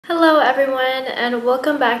Hello everyone and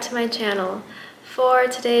welcome back to my channel. For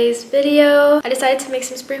today's video, I decided to make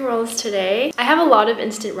some spring rolls today. I have a lot of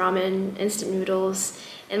instant ramen, instant noodles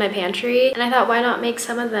in my pantry, and I thought why not make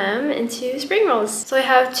some of them into spring rolls. So I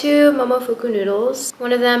have two momofuku noodles.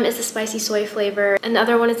 One of them is the spicy soy flavor and the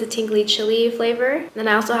other one is the tingly chili flavor. And then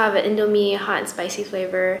I also have an Indomie hot and spicy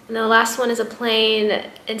flavor. And then the last one is a plain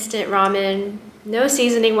instant ramen, no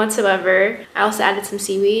seasoning whatsoever. I also added some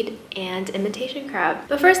seaweed and imitation crab.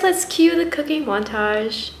 But first, let's cue the cooking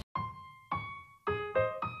montage.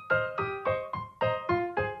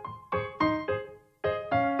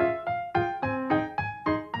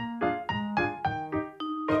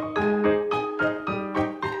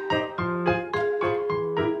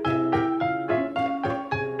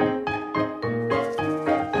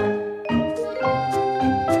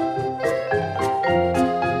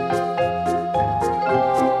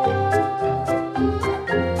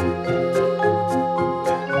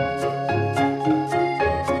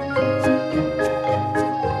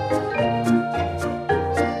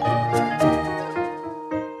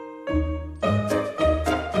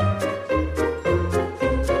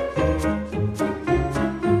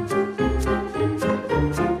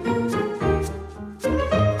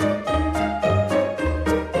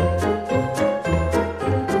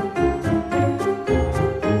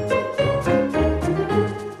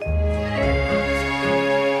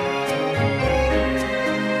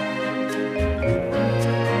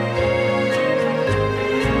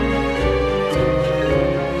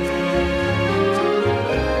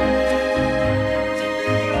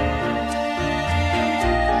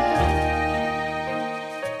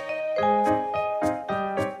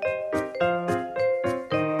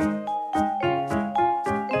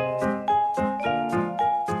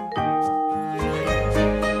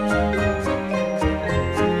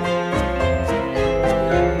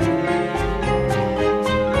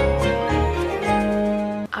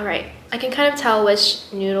 I can kind of tell which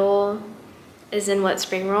noodle is in what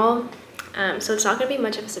spring roll, so it's not going to be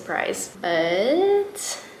much of a surprise.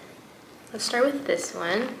 But let's start with this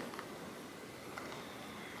one.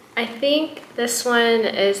 I think this one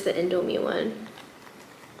is the Indomie one.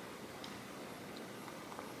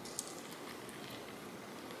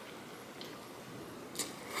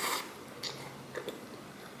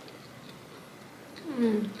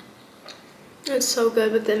 It's so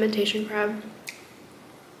good with the imitation crab.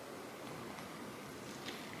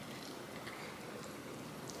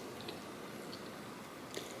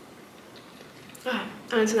 Oh,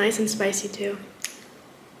 and it's nice and spicy too.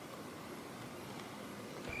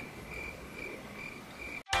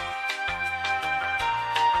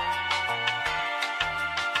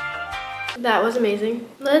 That was amazing.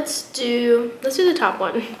 Let's do the top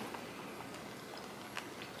one.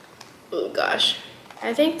 Oh gosh.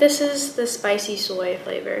 I think this is the spicy soy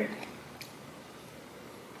flavor.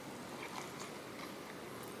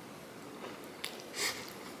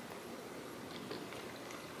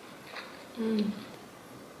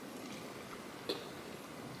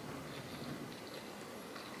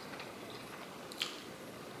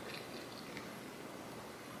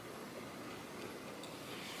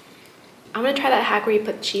 I'm gonna try that hack where you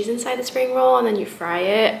put cheese inside the spring roll and then you fry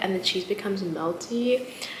it and the cheese becomes melty.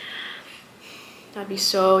 That'd be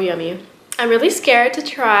so yummy. I'm really scared to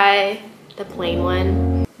try the plain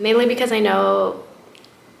one, mainly because I know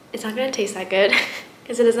it's not gonna taste that good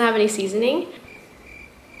because it doesn't have any seasoning.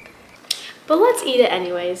 But let's eat it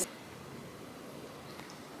anyways.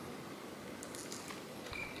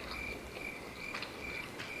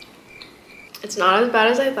 It's not as bad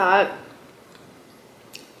as I thought,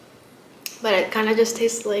 but it kind of just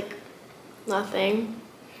tastes like nothing.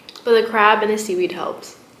 But the crab and the seaweed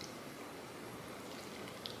helps.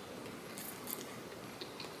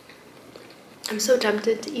 I'm so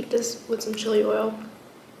tempted to eat this with some chili oil,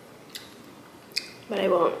 but I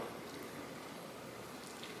won't.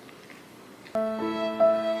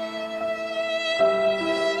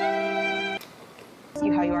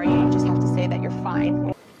 You how you are, you just have to say that you're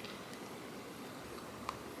fine.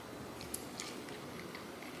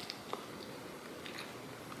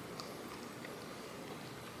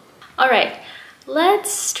 All right,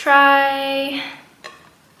 let's try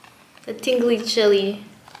the tingly chili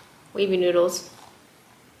wavy noodles.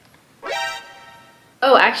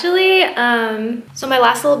 Oh, actually, so my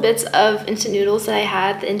last little bits of instant noodles that I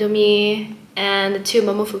had, the Indomie and the two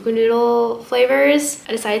momofuku noodle flavors,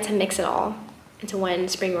 I decided to mix it all into one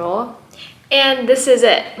spring roll. And this is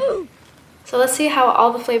it. So let's see how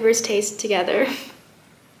all the flavors taste together.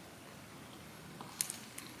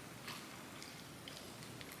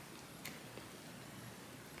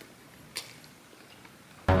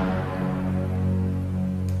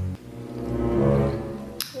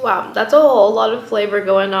 Wow, that's a whole lot of flavor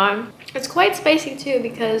going on. It's quite spicy too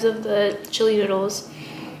because of the chili noodles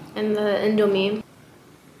and the Indomie.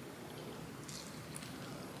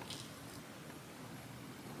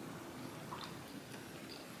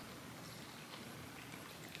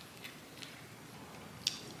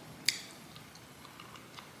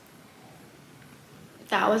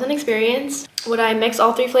 That was an experience. Would I mix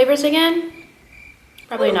all 3 flavors again?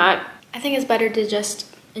 Probably not. I think it's better to just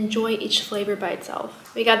enjoy each flavor by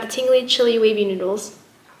itself. We got the tingly chili wavy noodles.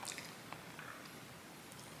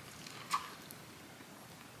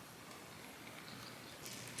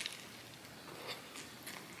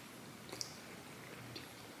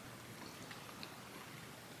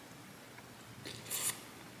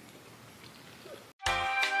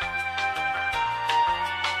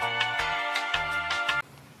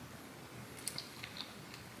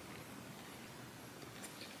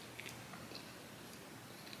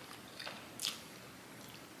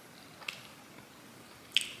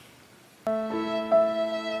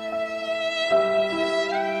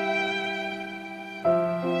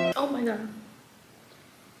 Oh my god.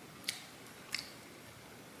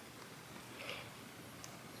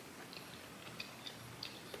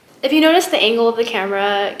 If you notice the angle of the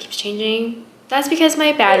camera keeps changing, that's because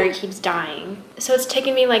my battery keeps dying. So it's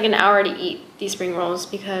taking me like an hour to eat these spring rolls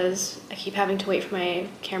because I keep having to wait for my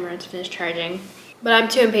camera to finish charging. But I'm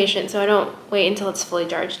too impatient, so I don't wait until it's fully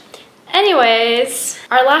charged. Anyways,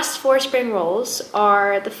 our last 4 spring rolls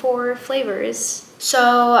are the 4 flavors.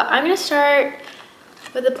 So I'm gonna start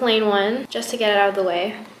with the plain one just to get it out of the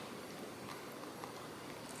way.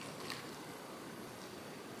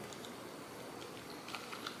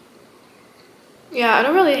 Yeah, I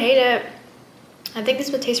don't really hate it. I think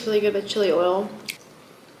this would taste really good with chili oil.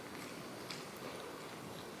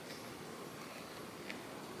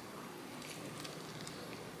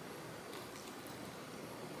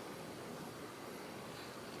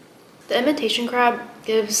 The imitation crab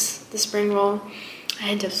gives the spring roll a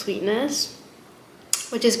hint of sweetness,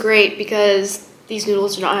 which is great because these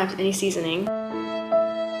noodles do not have any seasoning.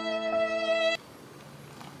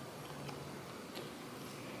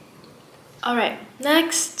 All right,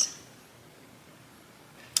 next,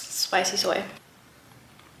 spicy soy.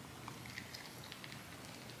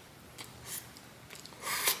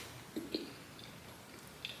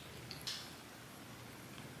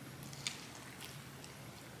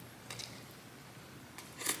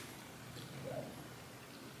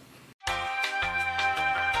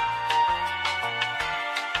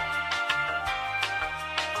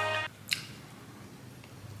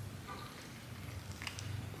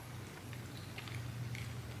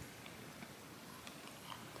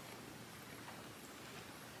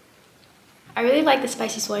 I really like the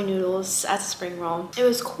spicy soy noodles as a spring roll. It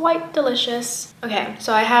was quite delicious. Okay,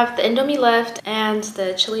 so I have the Indomie left and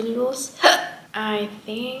the chili noodles. I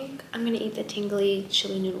think I'm gonna eat the tingly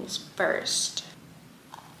chili noodles first.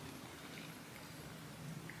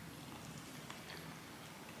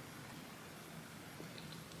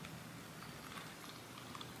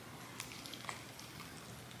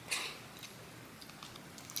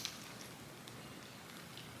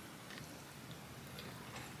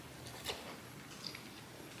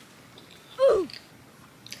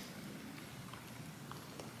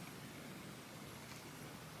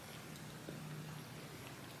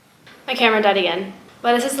 My camera died again.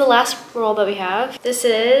 But this is the last roll that we have. This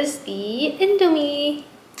is the Indomie.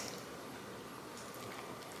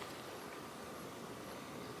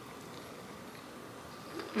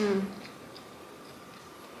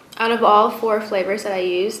 Out of all 4 flavors that I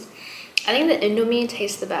used, I think the Indomie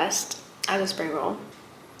tastes the best as a spring roll.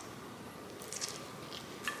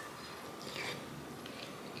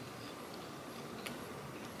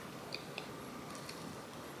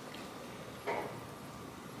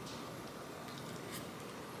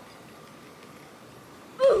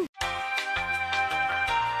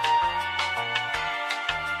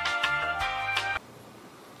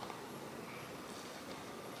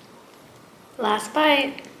 Last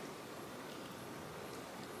bite.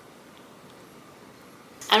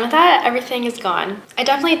 And with that, everything is gone. I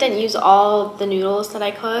definitely didn't use all the noodles that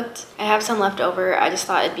I cooked. I have some left over. I just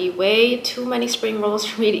thought it'd be way too many spring rolls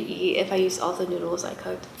for me to eat if I used all the noodles I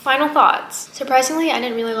cooked. Final thoughts. Surprisingly, I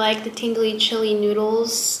didn't really like the tingly chili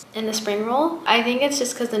noodles in the spring roll. I think it's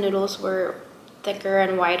just because the noodles were thicker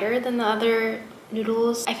and wider than the other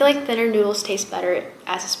noodles. I feel like thinner noodles taste better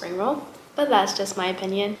as a spring roll, but that's just my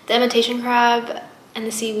opinion. The imitation crab and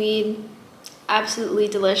the seaweed, absolutely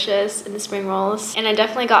delicious in the spring rolls, and I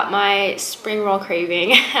definitely got my spring roll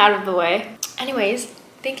craving out of the way. Anyways,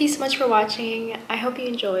 thank you so much for watching. I hope you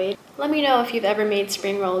enjoyed. Let me know if you've ever made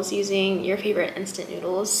spring rolls using your favorite instant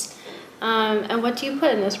noodles. And what do you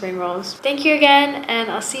put in those spring rolls? Thank you again, and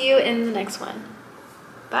I'll see you in the next one.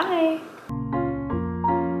 Bye!